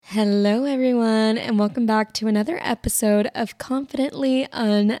Hello, everyone, and welcome back to another episode of Confidently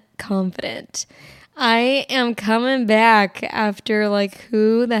Unconfident. I am coming back after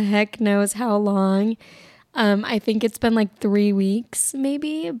who the heck knows how long. I think it's been 3 weeks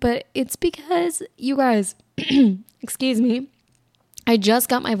maybe, but it's because you guys, excuse me, I just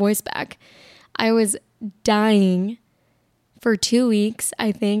got my voice back. I was dying for 2 weeks,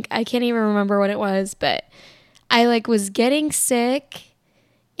 I think. I can't even remember what it was, but I was getting sick.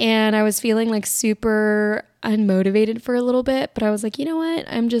 And I was feeling super unmotivated for a little bit, but I was like, you know what?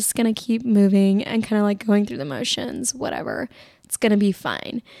 I'm just going to keep moving and kind of going through the motions, whatever. It's going to be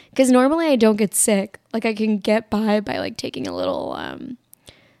fine. Because normally I don't get sick. I can get by taking a little,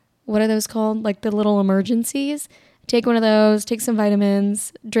 what are those called? The little emergencies. Take one of those, take some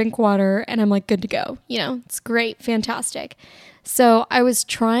vitamins, drink water, and I'm good to go. It's great, fantastic. So I was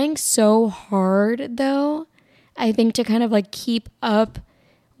trying so hard though, I think to kind of keep up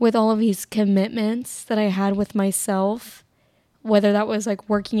with all of these commitments that I had with myself, whether that was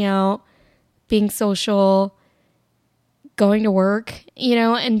working out, being social, going to work,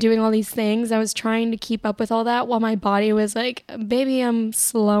 and doing all these things. I was trying to keep up with all that while my body was like, baby, I'm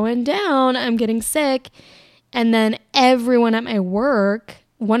slowing down. I'm getting sick. And then everyone at my work,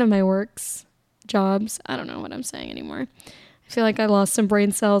 one of my work's jobs, I don't know what I'm saying anymore. I feel like I lost some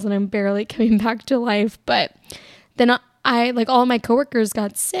brain cells and I'm barely coming back to life. But then I all my coworkers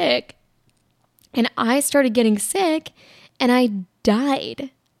got sick and I started getting sick and I died.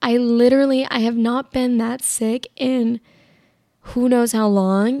 I have not been that sick in who knows how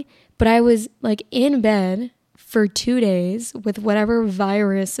long, but I was in bed for 2 days with whatever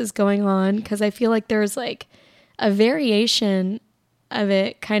virus is going on. Cause I feel like there's a variation of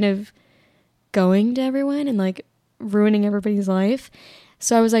it kind of going to everyone and ruining everybody's life.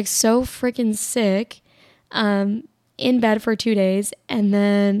 So I was so freaking sick. In bed for 2 days, and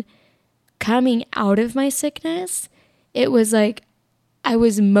then coming out of my sickness, it was I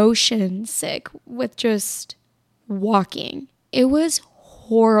was motion sick with just walking. It was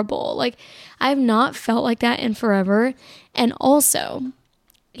horrible. I've not felt like that in forever. And also,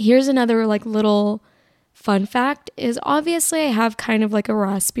 here's another little fun fact is obviously I have kind of a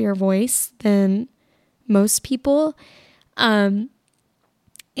raspier voice than most people. And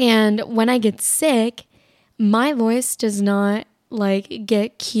when I get sick, my voice does not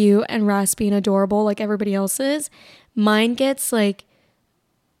get cute and raspy and adorable like everybody else's. Mine gets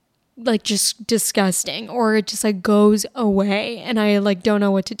just disgusting, or it just goes away and I don't know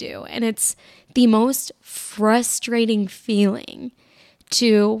what to do. And it's the most frustrating feeling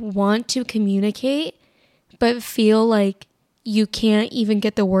to want to communicate but feel like you can't even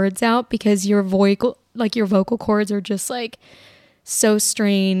get the words out because your vocal cords are just so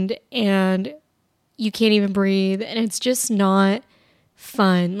strained and you can't even breathe, and it's just not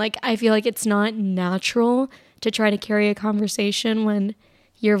fun. I feel like it's not natural to try to carry a conversation when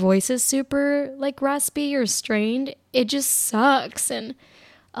your voice is super raspy or strained. It just sucks. And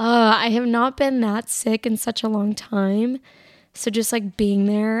I have not been that sick in such a long time. So just being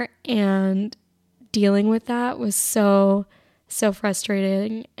there and dealing with that was so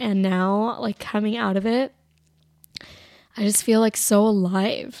frustrating. And now coming out of it, I just feel so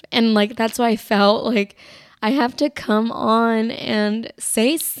alive. And that's why I felt I have to come on and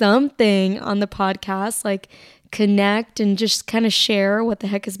say something on the podcast, connect and just kind of share what the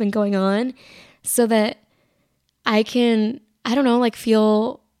heck has been going on so that I can, I don't know,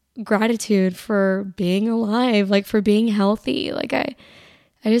 feel gratitude for being alive, for being healthy. I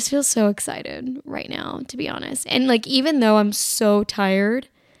just feel so excited right now, to be honest. And even though I'm so tired,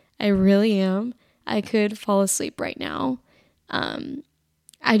 I really am. I could fall asleep right now.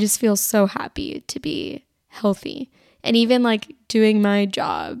 I just feel so happy to be healthy. And even doing my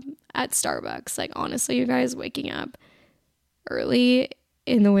job at Starbucks, honestly, you guys, waking up early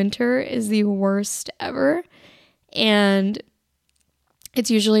in the winter is the worst ever. And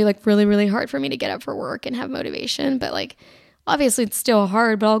it's usually really, really hard for me to get up for work and have motivation. But obviously it's still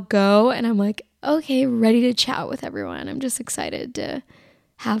hard, but I'll go and I'm okay, ready to chat with everyone. I'm just excited to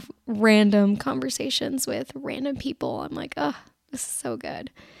have random conversations with random people. I'm oh, this is so good.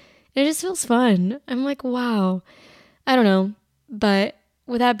 And it just feels fun. I'm wow. I don't know. But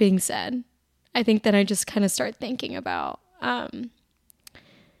with that being said, I think that I just kind of start thinking about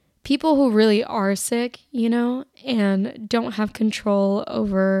people who really are sick, and don't have control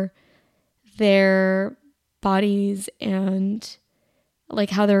over their bodies and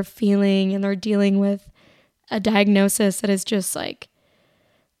how they're feeling, and they're dealing with a diagnosis that is just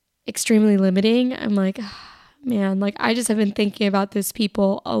extremely limiting. I'm man, I just have been thinking about those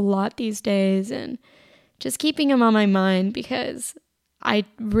people a lot these days and just keeping them on my mind because I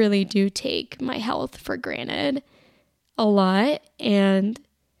really do take my health for granted a lot. And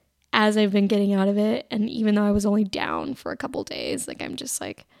as I've been getting out of it, and even though I was only down for a couple days, like I'm just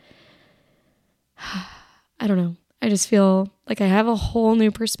like, I don't know. I just feel like I have a whole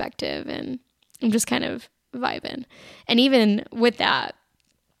new perspective and I'm just kind of vibing. And even with that,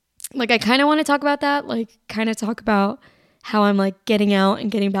 like I kind of want to talk about that, like kind of talk about how I'm like getting out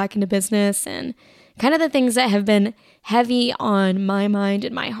and getting back into business and kind of the things that have been heavy on my mind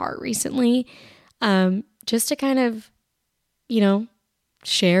and my heart recently. Just to kind of,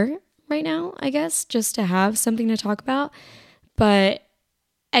 share right now, I guess, just to have something to talk about. But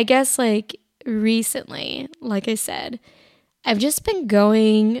I guess like recently, like I said, I've just been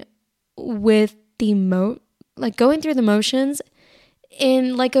going with going through the motions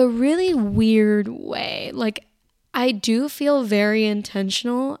in like a really weird way. Like I do feel very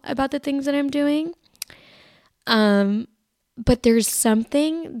intentional about the things that I'm doing. But there's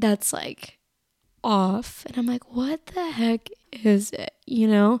something that's like off and I'm like, what the heck is it?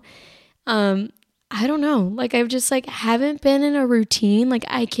 I don't know. Like I've just like haven't been in a routine. Like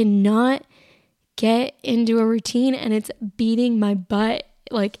I cannot get into a routine and it's beating my butt.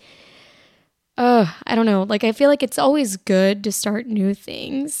 Like, I don't know. Like I feel like it's always good to start new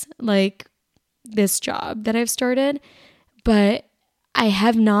things like this job that I've started, but I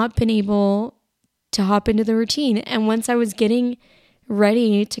have not been able to hop into the routine. And once I was getting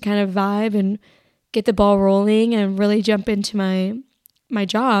ready to kind of vibe and get the ball rolling and really jump into my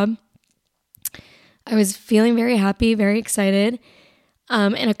job, I was feeling very happy, very excited,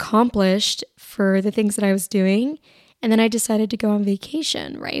 and accomplished for the things that I was doing. And then I decided to go on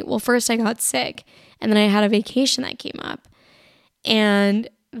vacation, right? Well, first I got sick and then I had a vacation that came up. And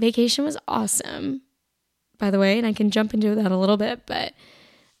vacation was awesome, by the way, and I can jump into that a little bit, but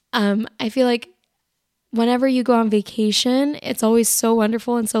I feel like whenever you go on vacation, it's always so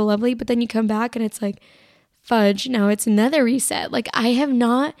wonderful and so lovely, but then you come back and it's like, fudge, now it's another reset. Like I have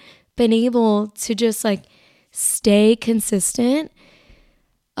not been able to just like stay consistent.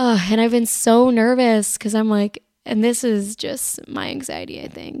 And I've been so nervous because I'm like, and this is just my anxiety, I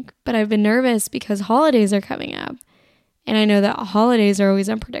think, but I've been nervous because holidays are coming up and I know that holidays are always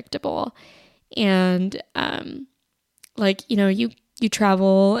unpredictable. And, you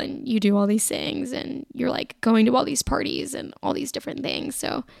travel and you do all these things and you're like going to all these parties and all these different things.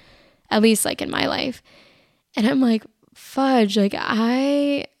 So at least like in my life. And I'm like, fudge, like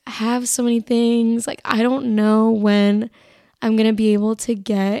I have so many things. Like I don't know when I'm going to be able to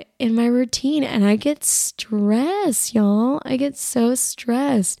get in my routine. And I get stressed, y'all. I get so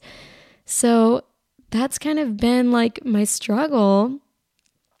stressed. So that's kind of been like my struggle.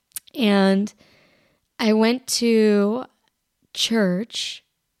 And I went to church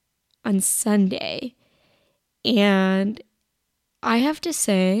on Sunday, and I have to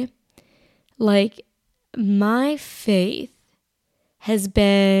say, like, my faith has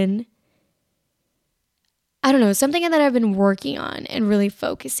been, I don't know, something that I've been working on and really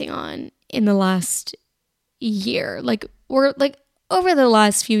focusing on in the last year, or over the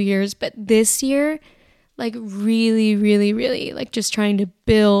last few years, but this year, like really, really, really, like just trying to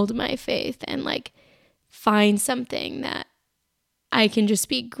build my faith and like find something that I can just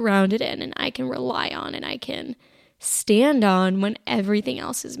be grounded in and I can rely on and I can stand on when everything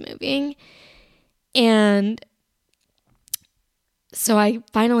else is moving. And so I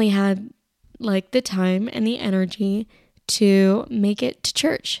finally had like the time and the energy to make it to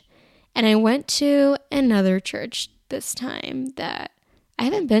church. And I went to another church this time that I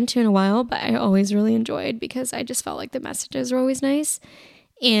haven't been to in a while, but I always really enjoyed because I just felt like the messages were always nice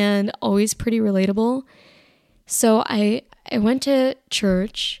and always pretty relatable. So I went to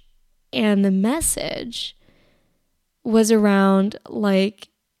church and the message was around like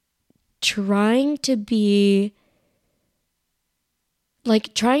trying to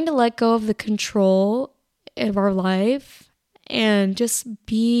let go of the control of our life and just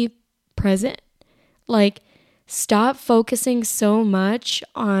be present. Like stop focusing so much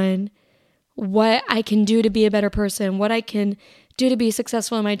on what I can do to be a better person, what I can do to be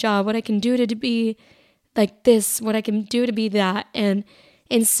successful in my job, what I can do to be like this, what I can do to be that. And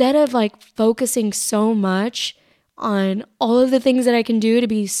instead of like focusing so much on all of the things that I can do to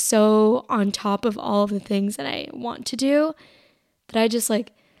be so on top of all of the things that I want to do, that I just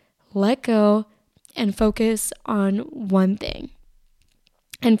like let go and focus on one thing.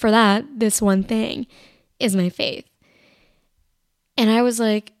 And for that, this one thing is my faith. And I was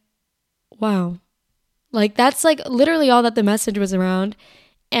like, wow, like that's like literally all that the message was around.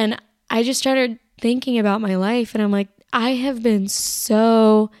 And I just started thinking about my life and I'm like, I have been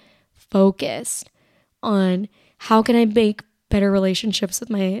so focused on how can I make better relationships with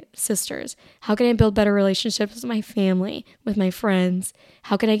my sisters? How can I build better relationships with my family, with my friends?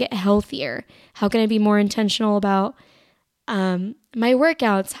 How can I get healthier? How can I be more intentional about my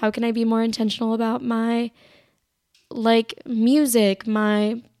workouts? How can I be more intentional about my music,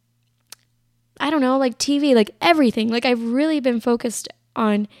 my, I don't know, TV, everything. I've really been focused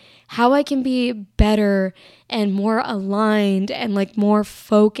on how I can be better and more aligned and more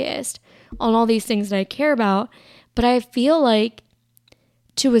focused on all these things that I care about. But I feel like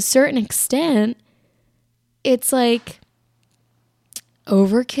to a certain extent, it's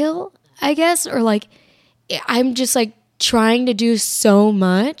overkill, I guess, or I'm just trying to do so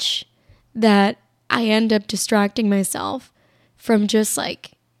much that I end up distracting myself from just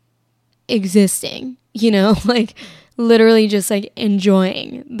existing, literally just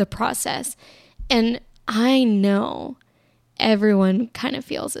enjoying the process. And I know everyone kind of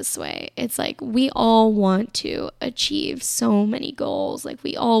feels this way. It's we all want to achieve so many goals.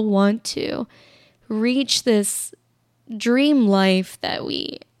 We all want to reach this dream life that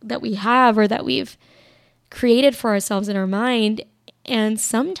we have, or that we've created for ourselves in our mind. And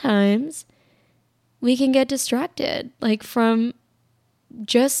sometimes we can get distracted from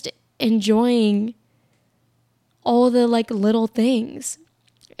just enjoying all the little things.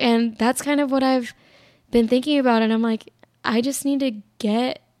 And that's kind of what I've been thinking about. And I'm I just need to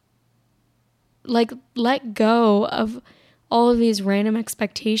get let go of all of these random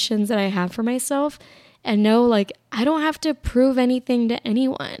expectations that I have for myself, and know I don't have to prove anything to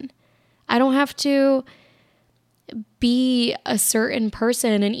anyone. I don't have to be a certain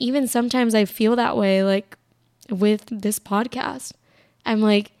person. And even sometimes I feel that way with this podcast. I'm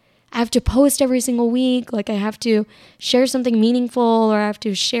I have to post every single week. I have to share something meaningful, or I have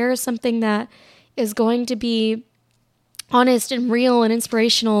to share something that is going to be honest and real and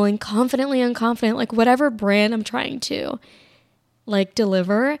inspirational and confidently unconfident, whatever brand I'm trying to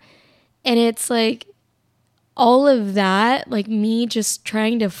deliver. And it's all of that, me just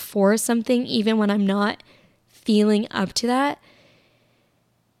trying to force something even when I'm not feeling up to that,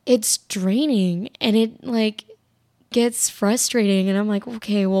 it's draining, and it gets frustrating. And I'm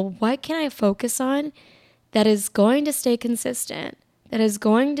okay, well, what can I focus on that is going to stay consistent, that is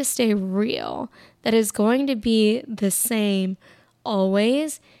going to stay real, that is going to be the same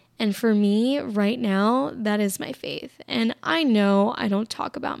always? And for me right now, that is my faith. And I know I don't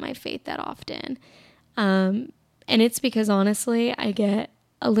talk about my faith that often. And it's because honestly, I get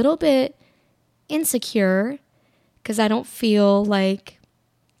a little bit insecure because I don't feel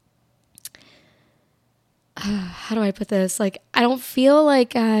how do I put this? I don't feel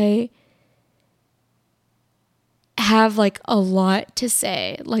like I have a lot to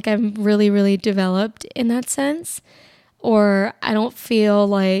say. I'm really, really developed in that sense. Or I don't feel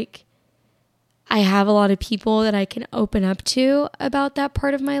like I have a lot of people that I can open up to about that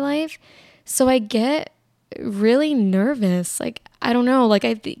part of my life. So I get really nervous. I don't know. I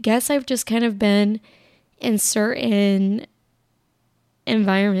guess I've just kind of been in certain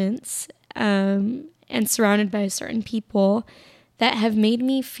environments and surrounded by certain people that have made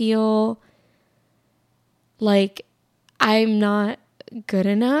me feel like I'm not good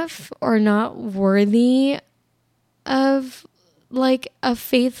enough or not worthy of a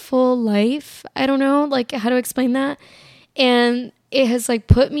faithful life. I don't know how to explain that. And it has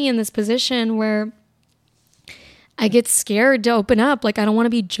put me in this position where I get scared to open up. I don't want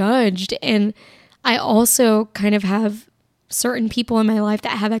to be judged. And I also kind of have certain people in my life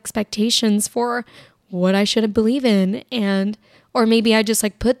that have expectations for what I should believe in. Or maybe I just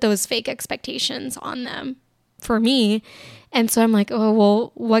put those fake expectations on them for me. And so I'm oh,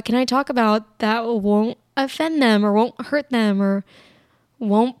 well, what can I talk about that won't offend them or won't hurt them or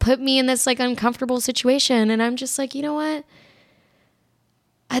won't put me in this uncomfortable situation? And I'm just you know what?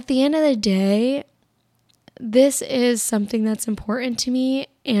 At the end of the day, this is something that's important to me,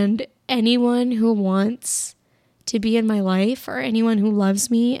 and anyone who wants to be in my life or anyone who loves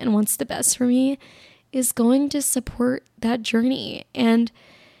me and wants the best for me is going to support that journey. And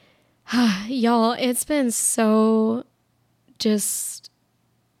y'all, it's been so just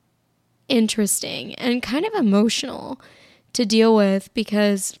interesting and kind of emotional to deal with,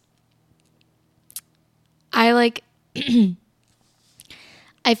 because I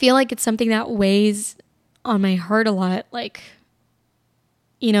I feel like it's something that weighs on my heart a lot,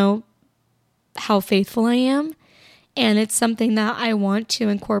 how faithful I am. And it's something that I want to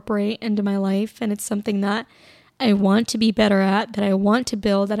incorporate into my life. And it's something that I want to be better at, that I want to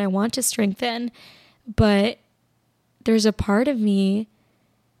build, that I want to strengthen. But there's a part of me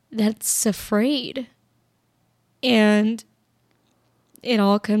that's afraid. And it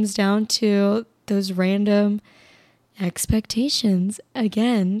all comes down to those random expectations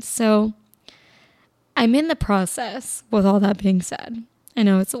again. So I'm in the process with all that being said. I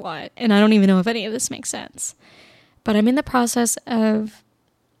know it's a lot, and I don't even know if any of this makes sense, but I'm in the process of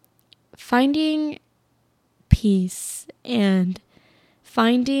finding peace and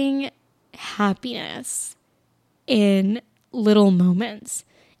finding happiness in little moments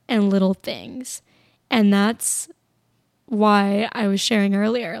and little things. And that's why I was sharing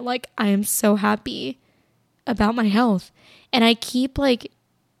earlier, like, I am so happy about my health. And I keep like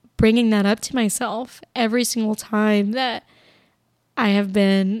bringing that up to myself every single time that I have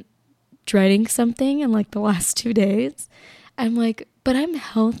been dreading something in like the last 2 days. I'm like, but I'm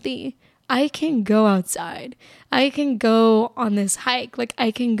healthy. I can go outside. I can go on this hike. Like,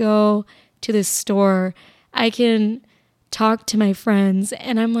 I can go to this store. I can talk to my friends.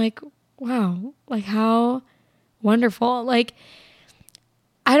 And I'm like, wow, like how wonderful. Like,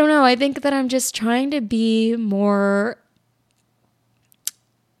 I don't know. I think that I'm just trying to be more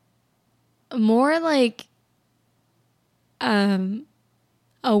like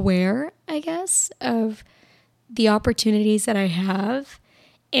aware, I guess, of the opportunities that I have,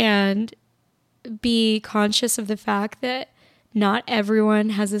 and be conscious of the fact that not everyone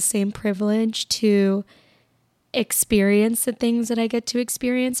has the same privilege to experience the things that I get to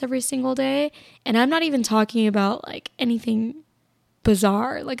experience every single day. And I'm not even talking about like anything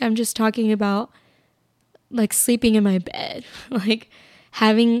bizarre. Like, I'm just talking about like sleeping in my bed, like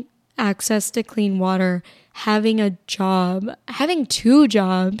having access to clean water, having a job, having 2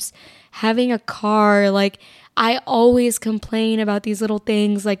 jobs, having a car. Like, I always complain about these little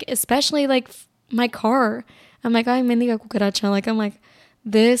things, like especially like my car. I'm like, I'm in the cucaracha. Like, I'm like,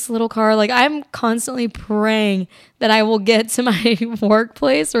 this little car, like I'm constantly praying that I will get to my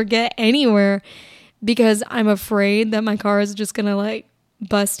workplace or get anywhere, because I'm afraid that my car is just gonna like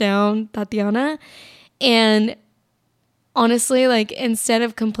bust down, Tatiana. And honestly, like, instead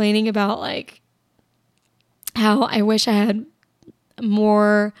of complaining about like how I wish I had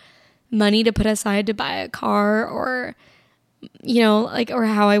more money to put aside to buy a car, or, you know, like, or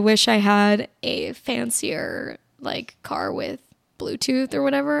how I wish I had a fancier like car with Bluetooth or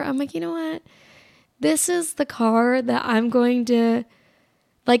whatever, I'm like, you know what? This is the car that I'm going to,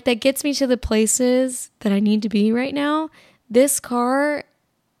 like, that gets me to the places that I need to be right now. This car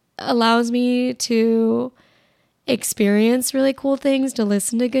allows me to experience really cool things, to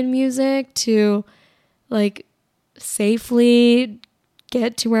listen to good music, to like safely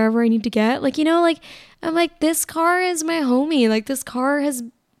get to wherever I need to get. Like, you know, like, I'm like, this car is my homie. Like, this car has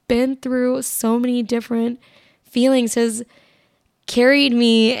been through so many different feelings, has carried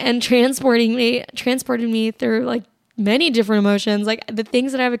me and transported me through like many different emotions. Like, the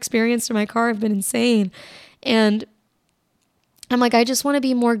things that I've experienced in my car have been insane. And I'm like, I just want to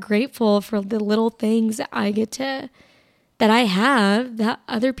be more grateful for the little things that that I have that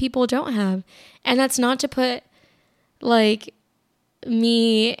other people don't have. And that's not to put like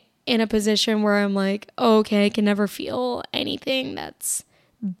me in a position where I'm like, oh, okay, I can never feel anything that's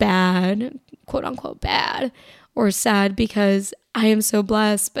bad, quote unquote bad or sad, because I am so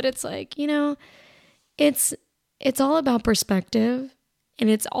blessed. But it's like, you know, it's all about perspective, and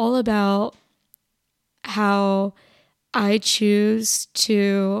it's all about how I choose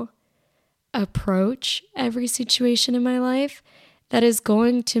to approach every situation in my life that is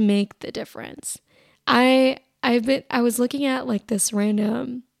going to make the difference. I was looking at like this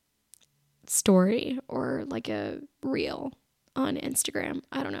random story or like a reel on Instagram.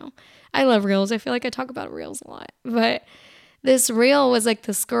 I don't know. I love reels. I feel like I talk about reels a lot. But this reel was like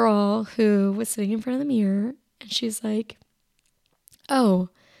this girl who was sitting in front of the mirror, and she's like, oh,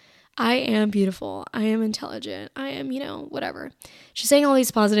 I am beautiful. I am intelligent. I am, you know, whatever. She's saying all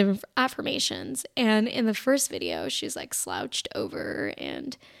these positive affirmations. And in the first video, she's like slouched over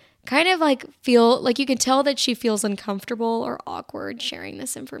and kind of like you can tell that she feels uncomfortable or awkward sharing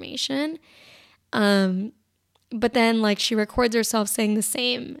this information. But then like she records herself saying the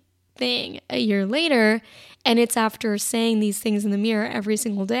same thing a year later, and it's after saying these things in the mirror every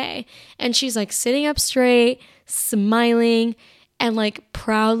single day. And she's like sitting up straight, smiling, and like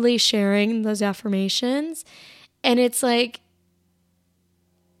proudly sharing those affirmations. And it's like,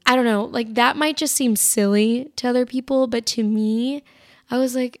 I don't know, like that might just seem silly to other people, but to me, I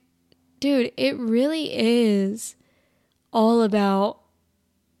was like, dude, it really is all about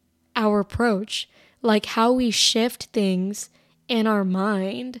our approach, like how we shift things in our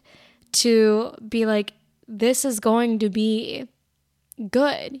mind to be like, this is going to be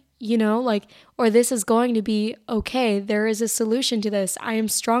good, you know, like, or this is going to be okay. There is a solution to this. I am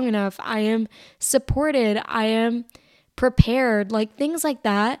strong enough. I am supported. I am prepared. Like things like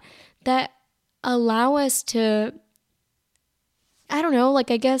that, that allow us to I don't know, like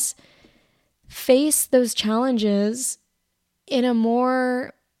I guess face those challenges in a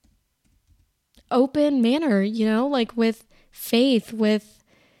more open manner, you know, like with faith, with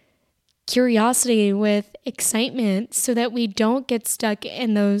curiosity, with excitement, so that we don't get stuck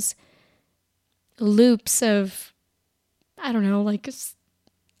in those loops of, I don't know, like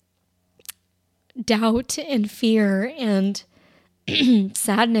doubt and fear and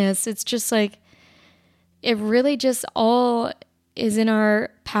sadness. It's just like, it really just all is in our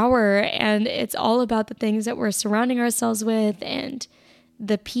power, and it's all about the things that we're surrounding ourselves with and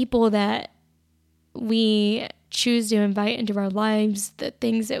the people that we choose to invite into our lives, the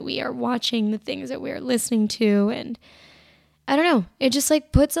things that we are watching, the things that we are listening to. And I don't know, it just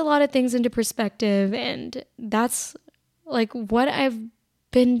like puts a lot of things into perspective, and that's like what I've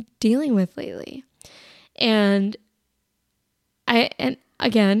been dealing with lately. And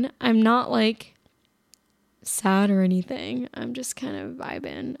again, I'm not like sad or anything. I'm just kind of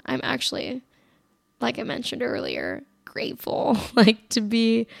vibing. I'm actually, like I mentioned earlier, grateful like to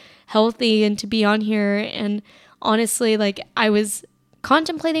be healthy and to be on here. And honestly, like I was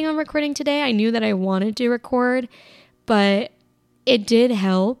contemplating on recording today. I knew that I wanted to record, but it did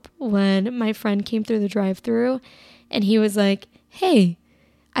help when my friend came through the drive-thru and he was like, "Hey,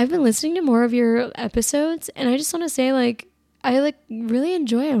 I've been listening to more of your episodes and I just want to say like I like really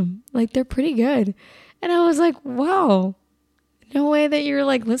enjoy them. Like they're pretty good." And I was like, "Wow, no way that you're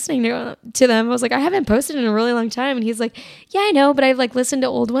like listening to them." I was like, "I haven't posted in a really long time." And he's like, "Yeah, I know, but I've like listened to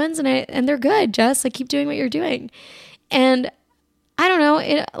old ones and they're good. Jess, like keep doing what you're doing." And I don't know,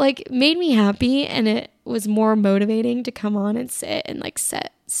 it like made me happy, and it was more motivating to come on and sit and like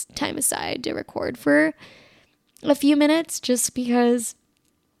set time aside to record for a few minutes, just because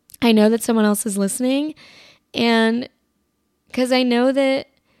I know that someone else is listening. And because I know that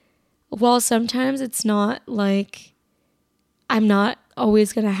while sometimes it's not like I'm not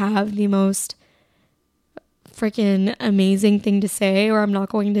always going to have the most freaking amazing thing to say, or I'm not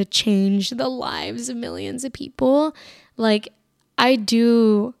going to change the lives of millions of people, like I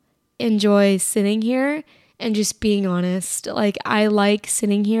do enjoy sitting here and just being honest. Like I like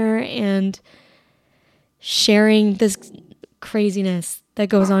sitting here and sharing this craziness that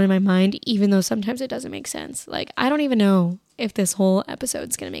goes on in my mind, even though sometimes it doesn't make sense. Like I don't even know if this whole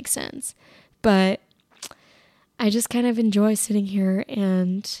episode's going to make sense, but I just kind of enjoy sitting here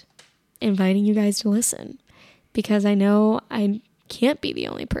and inviting you guys to listen, because I know I can't be the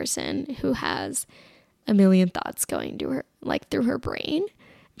only person who has a million thoughts going to her, like through her brain.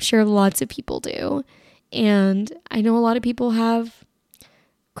 I'm sure lots of people do. And I know a lot of people have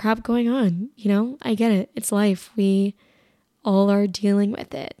crap going on, you know, I get it. It's life. We all are dealing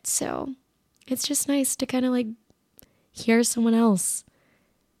with it. So it's just nice to kind of like hear someone else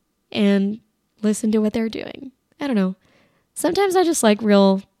and listen to what they're doing. I don't know. Sometimes I just like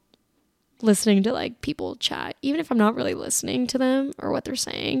real listening to like people chat, even if I'm not really listening to them or what they're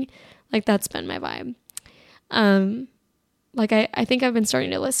saying. Like that's been my vibe. Like I think I've been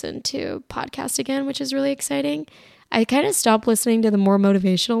starting to listen to podcasts again, which is really exciting. I kind of stopped listening to the more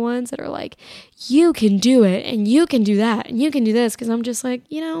motivational ones that are like, you can do it and you can do that and you can do this. Cause I'm just like,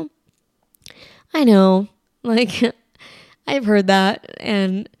 you know, I know, like I've heard that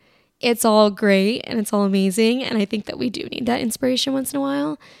and it's all great and it's all amazing. And I think that we do need that inspiration once in a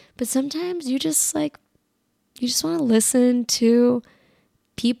while. But sometimes you just want to listen to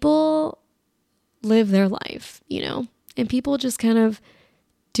people live their life, you know, and people just kind of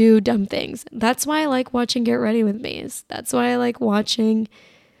do dumb things. That's why I like watching Get Ready With Me's. That's why I like watching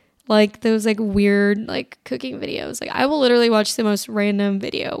like those like weird like cooking videos. Like I will literally watch the most random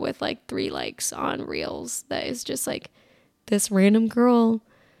video with like 3 likes on Reels that is just like this random girl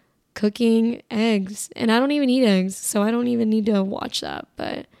cooking eggs. And I don't even eat eggs, so I don't even need to watch that.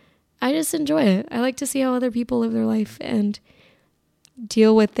 But I just enjoy it. I like to see how other people live their life and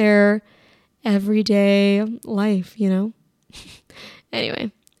deal with their everyday life, you know?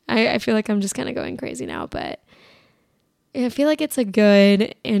 Anyway, I feel like I'm just kind of going crazy now, but I feel like it's a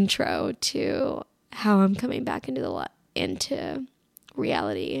good intro to how I'm coming back into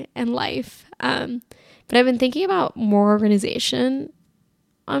reality and life. But I've been thinking about more organization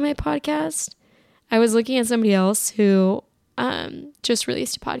on my podcast. I was looking at somebody else who just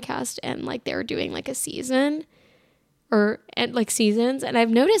released a podcast, and like they were doing like a season and like seasons. And I've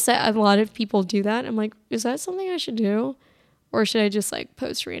noticed that a lot of people do that. I'm like, is that something I should do? Or should I just like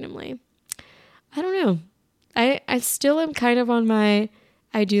post randomly? I don't know. I still am kind of on my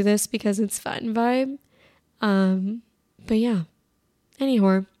I do this because it's fun vibe. But yeah.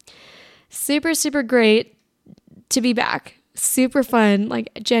 Anyhow, super, super great to be back. Super fun, like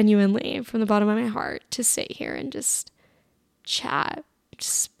genuinely from the bottom of my heart to sit here and just chat,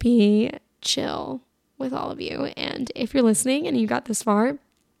 just be chill with all of you. And if you're listening and you got this far,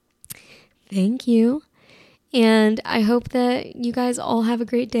 thank you. And I hope that you guys all have a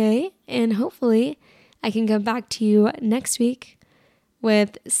great day. And hopefully I can come back to you next week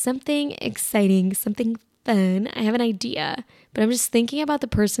with something exciting, something fun. I have an idea, but I'm just thinking about the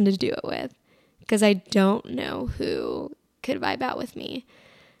person to do it with because I don't know who could vibe out with me.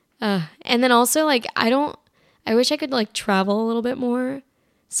 And then also, like, I wish I could, like, travel a little bit more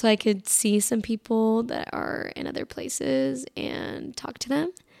so I could see some people that are in other places and talk to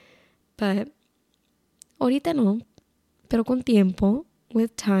them. But ahorita no, pero con tiempo,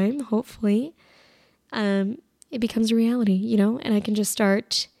 with time, hopefully, it becomes a reality, you know, and I can just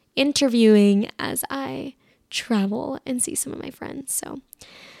start interviewing as I travel and see some of my friends. So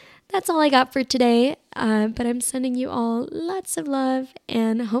that's all I got for today, but I'm sending you all lots of love,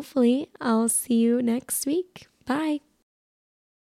 and hopefully I'll see you next week. Bye.